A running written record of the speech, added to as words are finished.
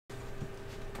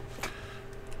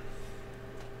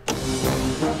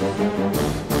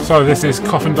So this is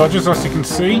Coffin Dodgers, as you can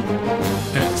see.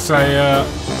 It's a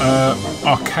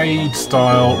arcade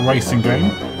style racing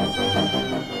game.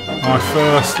 I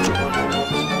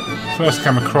first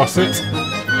came across it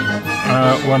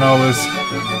when I was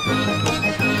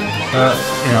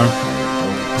you know,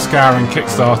 scouring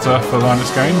Kickstarter for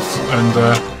Linux games, and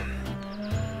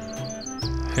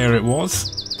here it was.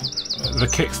 The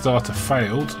Kickstarter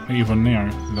failed, even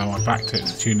though I backed it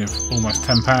to the tune of almost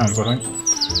 £10, I think.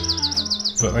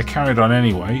 But they carried on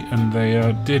anyway, and they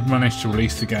did manage to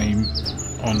release the game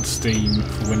on Steam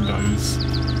for Windows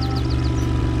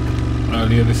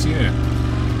earlier this year.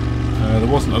 There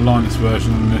wasn't a Linux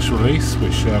version in this release,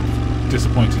 which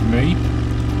disappointed me,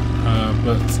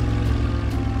 but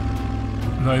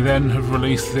they then have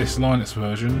released this Linux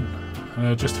version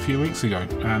just a few weeks ago,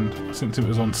 and since it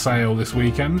was on sale this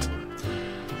weekend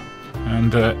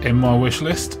and in my wish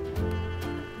list,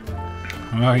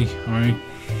 I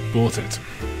bought it,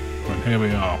 and here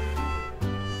we are.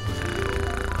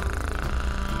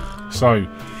 So,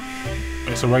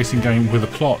 it's a racing game with a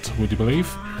plot, would you believe?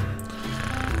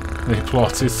 The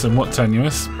plot is somewhat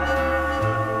tenuous.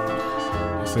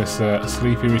 As this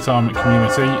sleepy retirement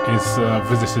community is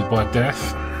visited by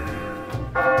death,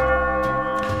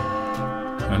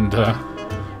 and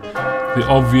the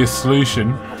obvious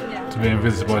solution to being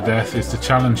visited by death is to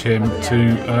challenge him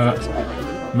to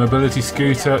Mobility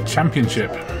Scooter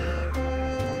Championship.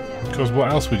 Because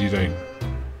what else would you do?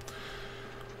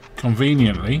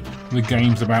 Conveniently, the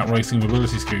game's about racing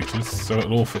mobility scooters, so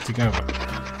it'll all fit together.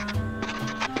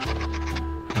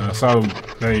 So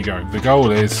there you go. The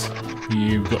goal is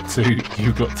you've got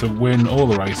to win all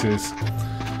the races,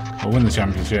 or win the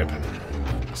championship,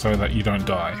 so that you don't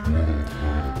die.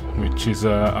 Which is,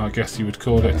 I guess you would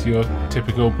call it, your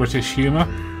typical British humour.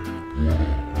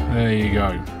 There you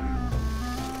go.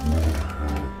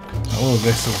 All of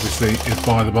this obviously is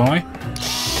by the by.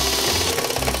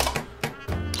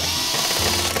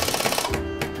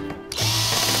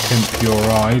 Pimp your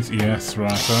ride, yes,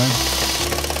 righto.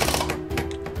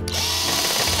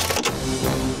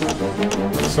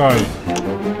 So,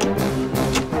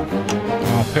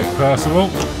 I'll pick Percival.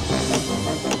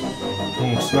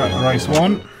 We'll select race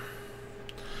 1.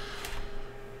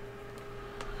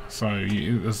 So,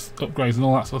 there's upgrades and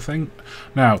all that sort of thing.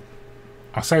 Now,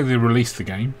 I say they released the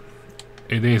game.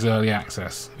 It is early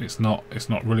access. It's not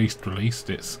released.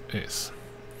 It's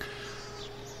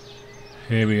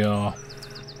here we are.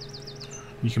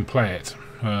 You can play it.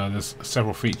 There's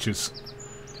several features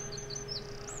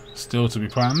still to be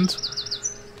planned.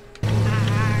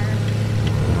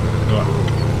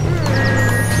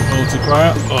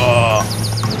 Multiplayer. Oh,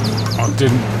 I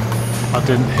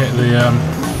didn't hit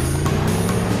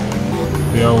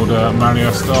the old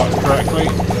Mario start correctly.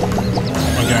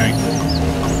 Okay.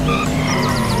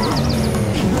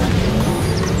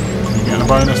 You get a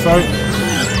bonus though.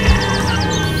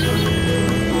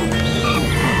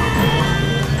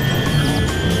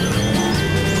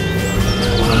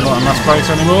 Not enough space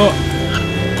anymore.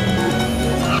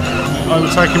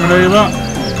 Overtaking manoeuvre.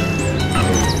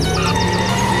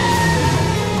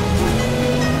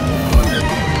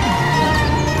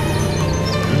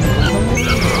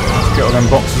 Let's get all them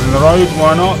boxes in the road,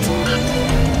 why not?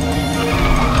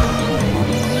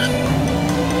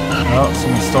 Oh,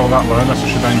 someone stole that bonus, I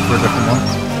should aim for a different one.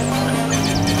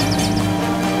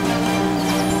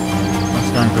 Let's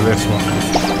go for this one.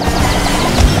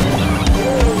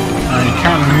 Now you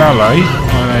can melee.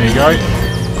 Oh, there you go.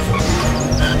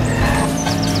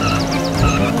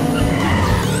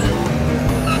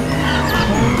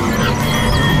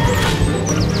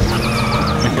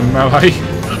 You can melee,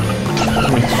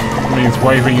 which means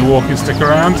waving your walking stick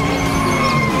around.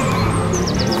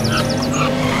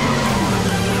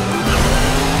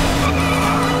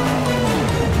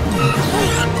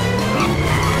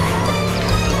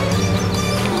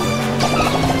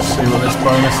 Let's see what this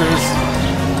bonus is.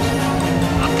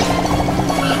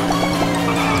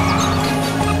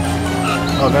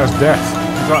 Oh, there's death.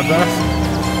 Is that death?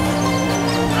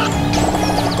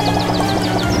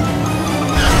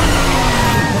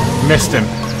 Missed him.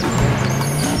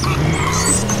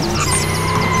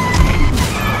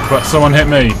 But someone hit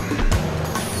me.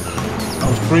 I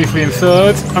was briefly in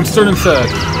third. I'm still in third.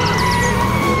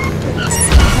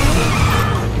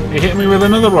 He hit me with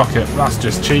another rocket. That's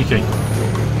just cheeky.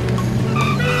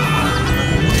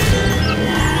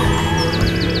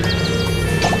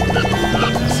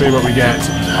 Let's see what we get.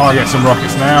 Oh, I get some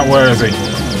rockets now. Where is he?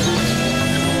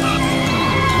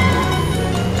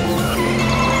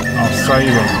 I'll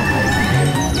save him.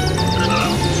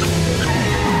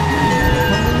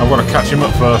 I've got to catch him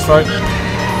up first, though.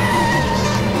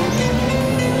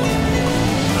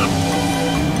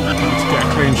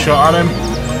 shot at him.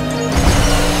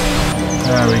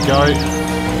 There we go.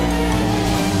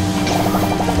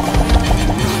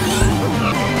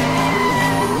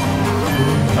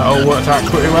 That all worked out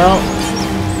pretty well.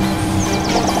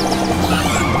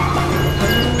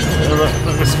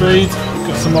 Bit of speed.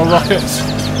 Got some more rockets.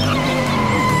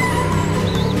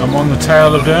 I'm on the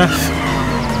tail of death.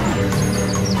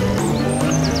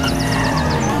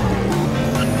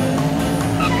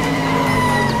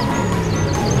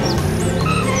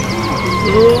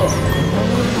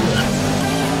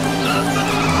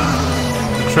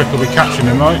 The trick will be catching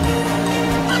him, right?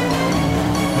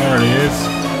 There he is.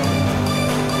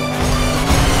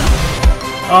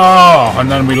 Oh, and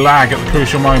then we lag at the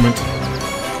crucial moment.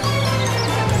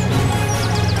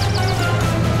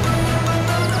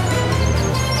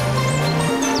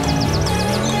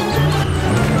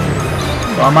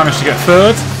 But I managed to get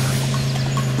third.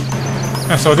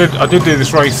 Yeah, so I did do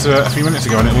this race a few minutes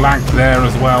ago, and it lagged there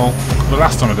as well. The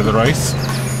last time I did the race.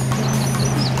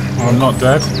 Well, I'm not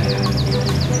dead.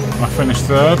 I finished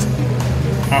third.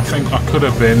 I think I could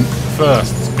have been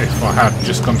first if I had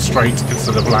just gone straight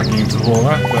instead of lagging into the wall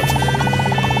there. But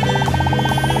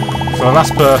so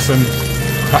last person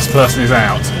is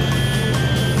out.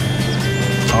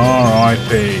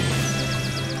 R.I.P.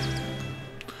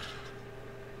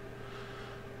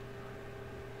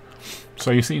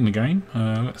 So you've seen the game.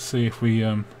 Let's see if we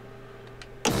get,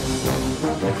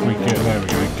 there we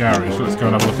go, garage. Let's go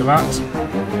and have a look at that.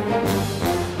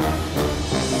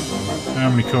 How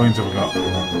many coins have we got?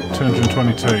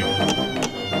 222.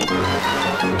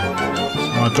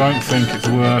 I don't think it's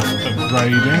worth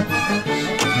upgrading.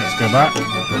 Let's go back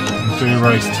and do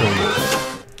race 2.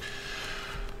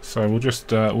 So we'll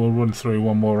just we'll run through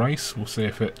one more race. We'll see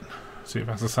if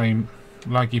that's the same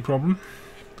laggy problem.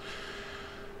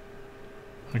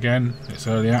 Again, it's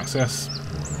early access.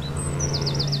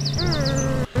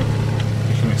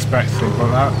 You can expect things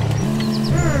like that.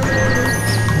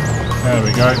 There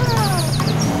we go.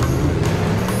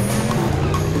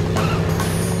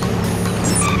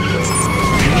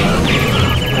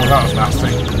 Oh, that was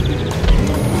nasty.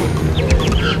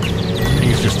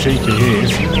 He's just cheeky, he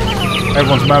is.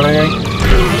 Everyone's meleeing.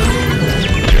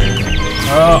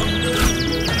 Oh.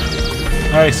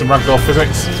 Hey, some ragdoll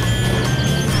physics.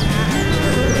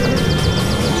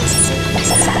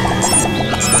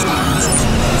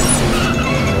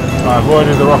 I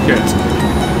avoided the rocket.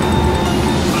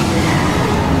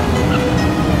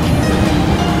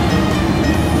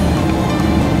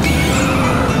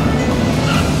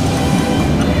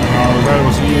 I was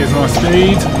able to use my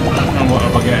speed. And what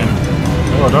am I getting?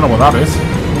 Oh, I don't know what that is. I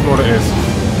wonder what it is.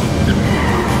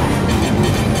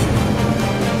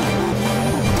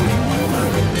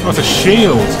 Oh, it's a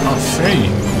shield. I see.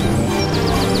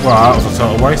 Well, that was a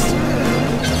total waste.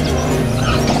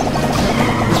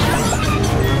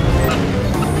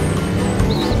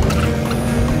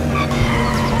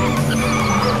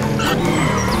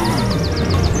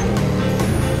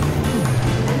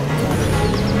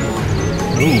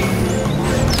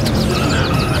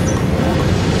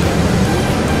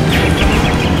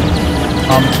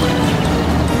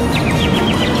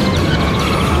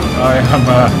 I am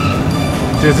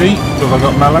dizzy because I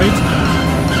got meleeed.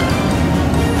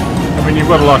 I mean, you've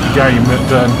got to like a game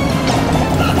that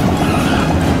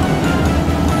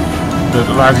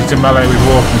allows you to melee with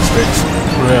walking sticks,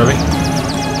 really.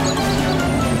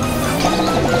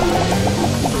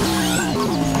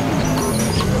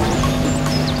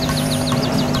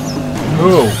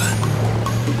 Ooh.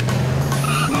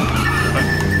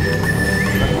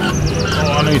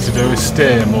 All I need to do is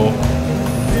steer more.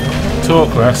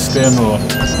 Talk less, steer more.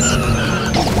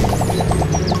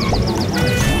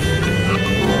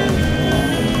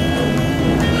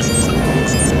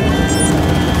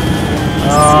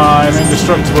 I'm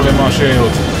indestructible in my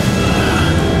shield.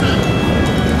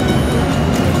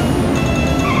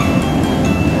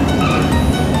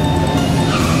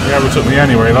 He overtook me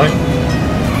anyway though.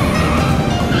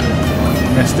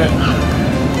 Missed it.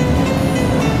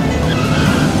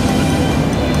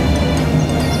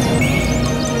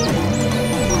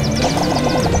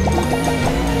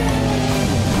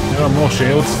 There are more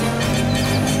shields.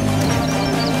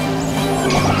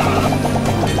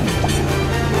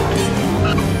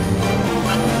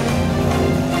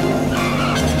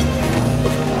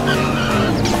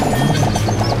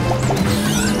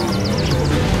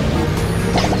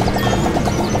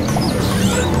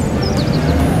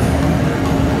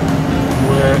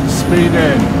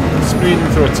 Speeding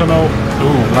through a tunnel.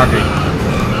 Ooh, laggy.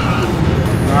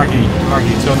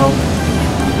 Laggy tunnel.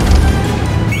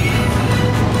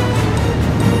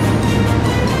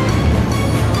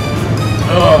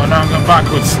 Oh, now I'm going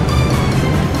backwards.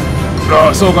 Oh,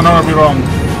 it's all gone horribly wrong.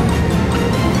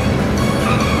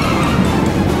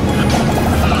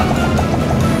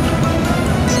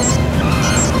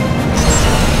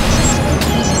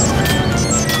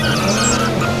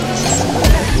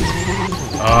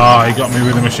 Ah, he got me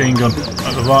with a machine gun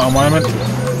at the vital moment.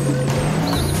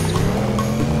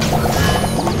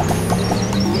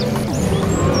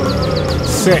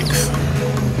 Sixth.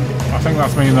 I think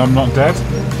that's meaning I'm not dead.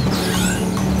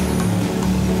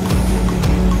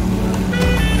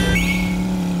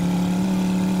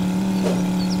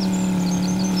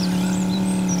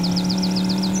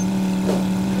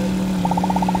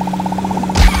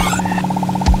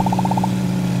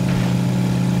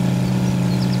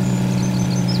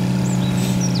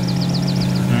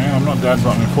 Dead,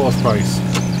 but I'm in 4th place.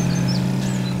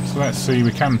 So let's see,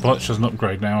 we can butch as an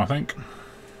upgrade now, I think.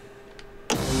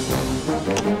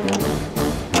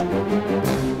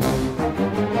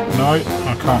 No,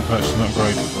 I can't purchase an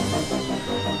upgrade.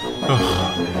 Ugh.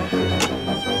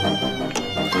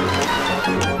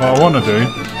 What I want to do...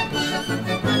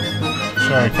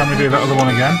 So, can we do that other one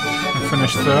again? And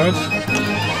finish 3rd?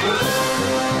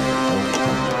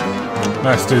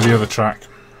 Let's do the other track.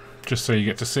 Just so you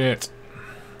get to see it.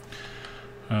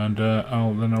 And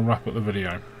then I'll wrap up the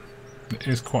video. It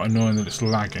is quite annoying that it's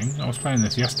lagging. I was playing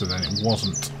this yesterday and it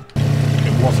wasn't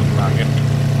lagging.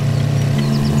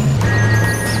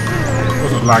 It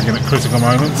wasn't lagging at critical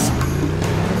moments.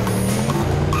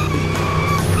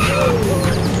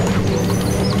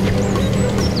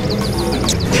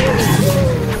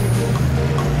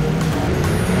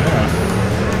 Yeah.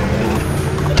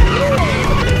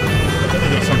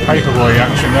 Got some paperboy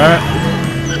action there.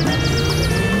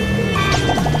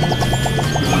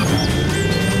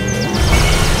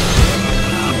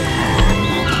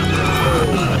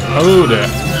 Oh dear.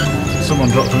 Someone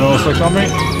dropped an oil slick on me.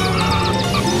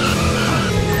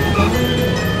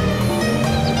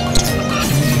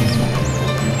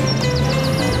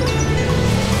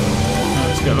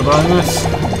 Let's get the bonus.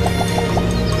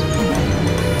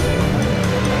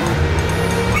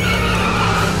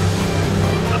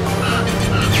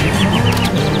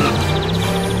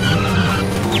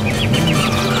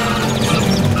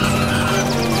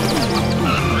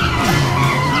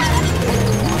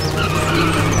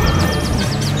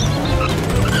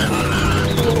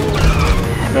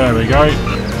 There we go.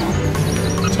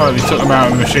 Totally took them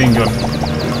out with a machine gun.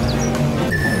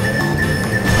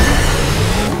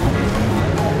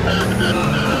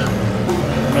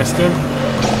 Missed him.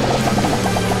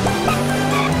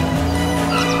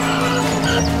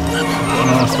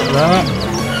 Nice bit there.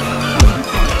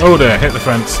 Oh dear, hit the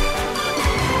fence.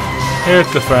 Hit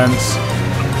the fence.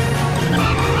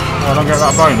 Oh, I don't get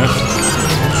that bonus.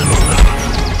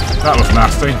 That was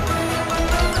nasty.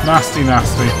 Nasty,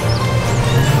 nasty.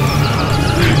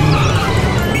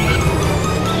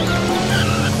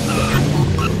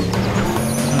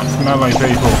 Melee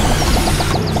people.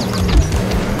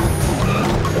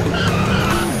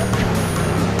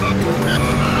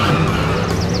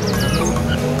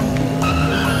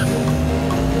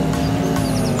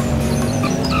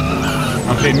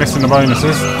 I keep missing the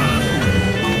bonuses.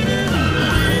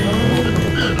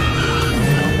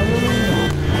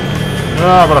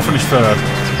 Ah, but I finished 3rd.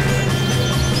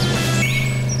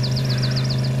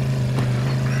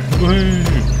 Woohoo!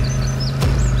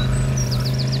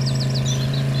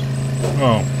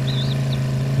 Well,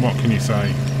 what can you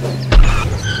say?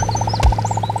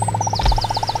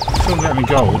 Still getting any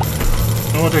gold.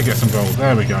 Oh, I did get some gold.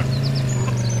 There we go.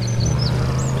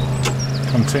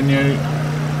 Continue.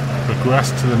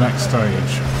 Progress to the next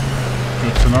stage.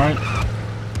 Good tonight.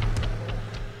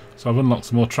 So I've unlocked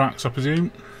some more tracks, I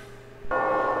presume.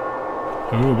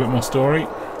 Ooh, a bit more story.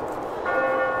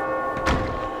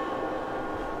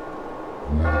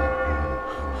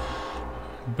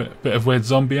 Bit of weird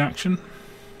zombie action.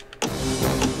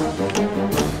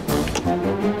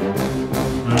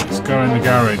 Let's go in the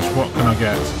garage. What can I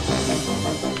get?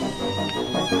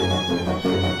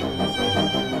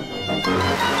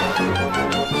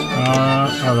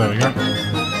 Oh, there we go.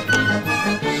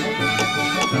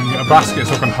 And get a basket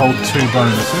so I can hold 2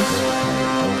 bonuses.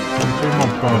 Improve my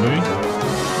body.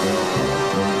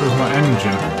 Improve my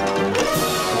engine.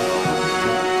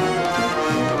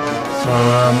 So,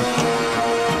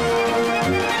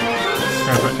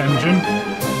 go for engine.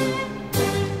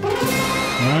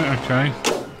 Right, okay.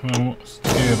 Well, what's the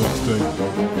gearbox do?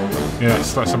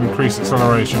 Yes, let's have increased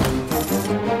acceleration.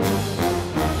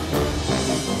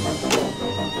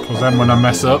 Because then when I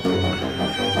mess up,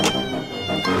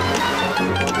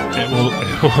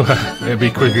 it'll be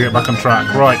quick to get back on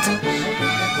track. Right.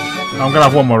 I'm going to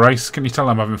have one more race. Can you tell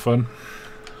I'm having fun?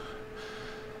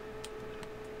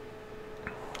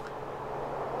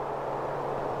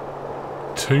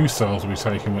 2 souls will be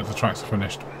taken once the tracks are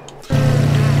finished.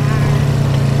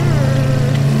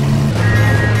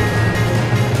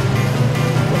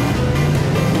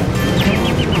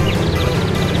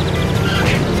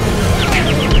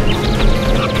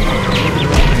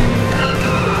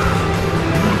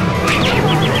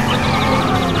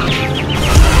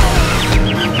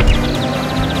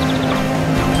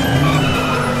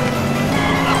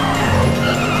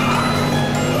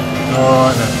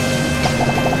 Alright then.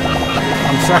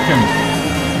 I'm second.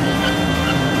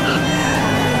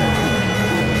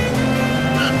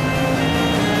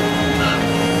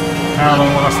 How long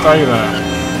will I stay there?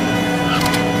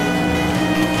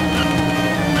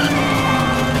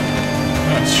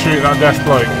 Let's shoot that death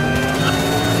bloke.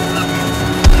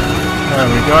 There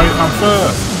we go, I'm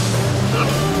first.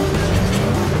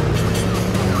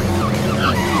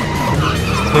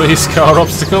 Police car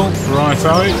obstacle,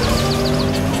 righto.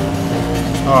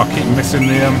 Oh, I keep missing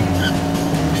the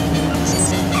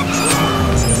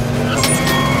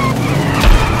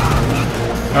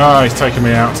Oh, he's taking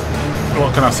me out.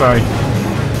 What can I say?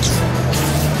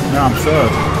 Now I'm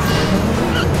third.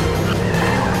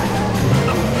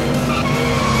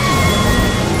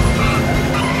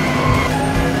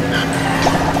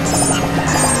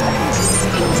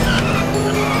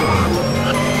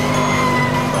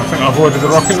 I think I avoided the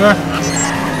rocket there.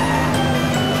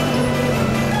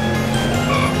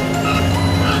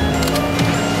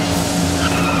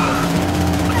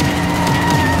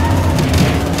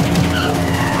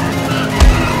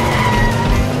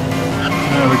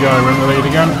 Go, we're in the lead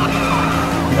again.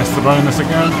 Missed the bonus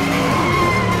again.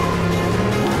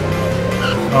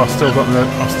 Oh, I've still got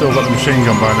the machine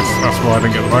gun bonus. That's why I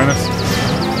didn't get the bonus.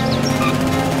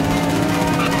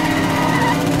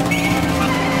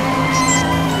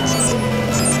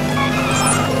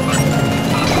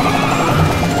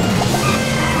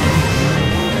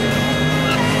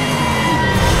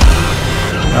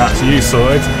 That's you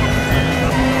sorted.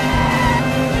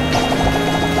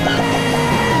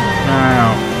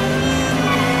 Now.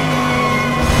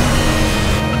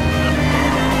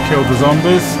 Killed the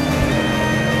zombies.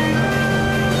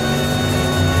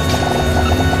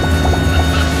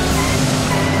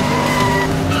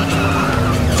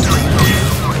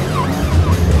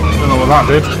 Don't know what that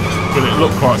did, but it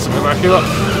looked quite spectacular.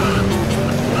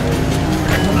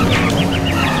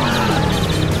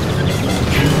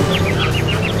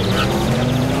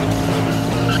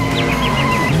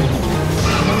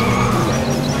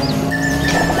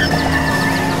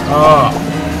 Ah.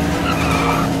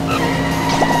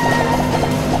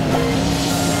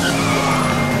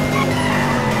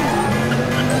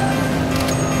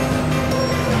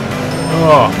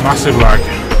 Oh, massive lag.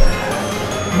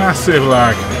 Massive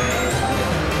lag.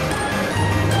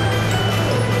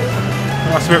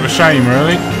 That's a bit of a shame,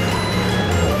 really.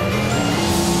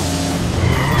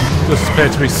 Does appear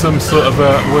to be some sort of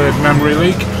a weird memory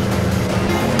leak.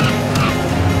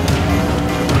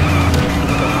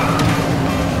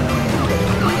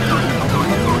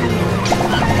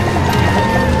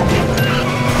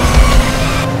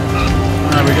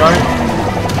 There we go.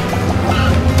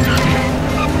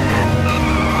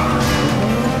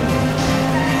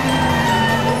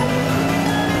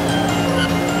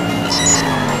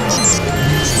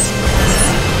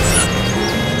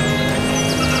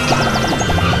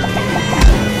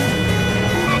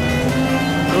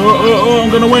 Oh, I'm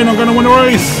gonna win a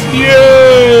race!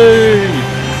 Yay!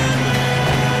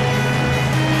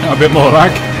 A bit more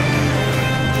lag.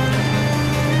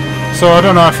 So I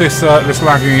don't know if this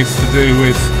lagging is to do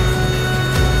with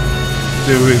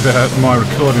my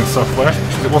recording software,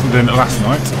 because it wasn't doing it last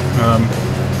night.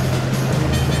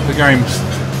 The game's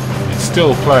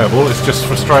still playable. It's just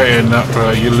frustrating that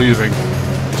you're losing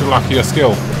to lack your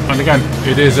skill. And again,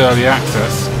 it is early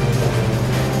access.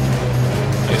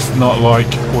 It's not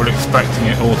like we're expecting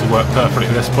it all to work perfectly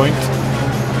at this point,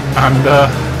 and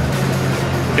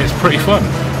it's pretty fun.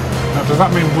 Now, does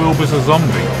that mean Wilbur's a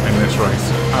zombie in this race?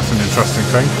 That's an interesting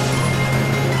thing.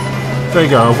 There you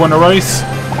go, I've won a race.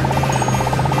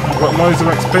 I've got loads of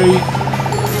XP.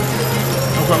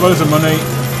 I've got loads of money.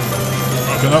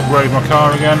 I can upgrade my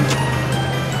car again.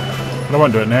 But I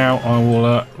won't do it now. I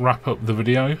will wrap up the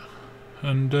video,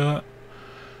 and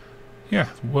yeah,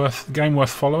 game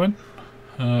worth following.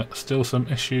 Still some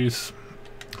issues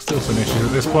at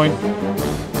this point,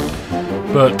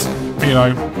 but you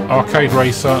know, arcade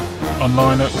racer on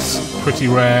Linux, pretty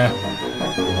rare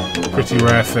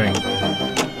thing.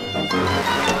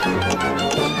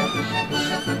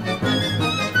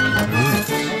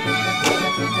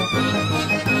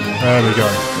 There we go,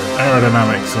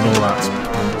 aerodynamics and all that.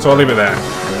 So I'll leave it there.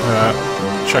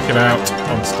 Check it out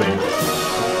on Steam.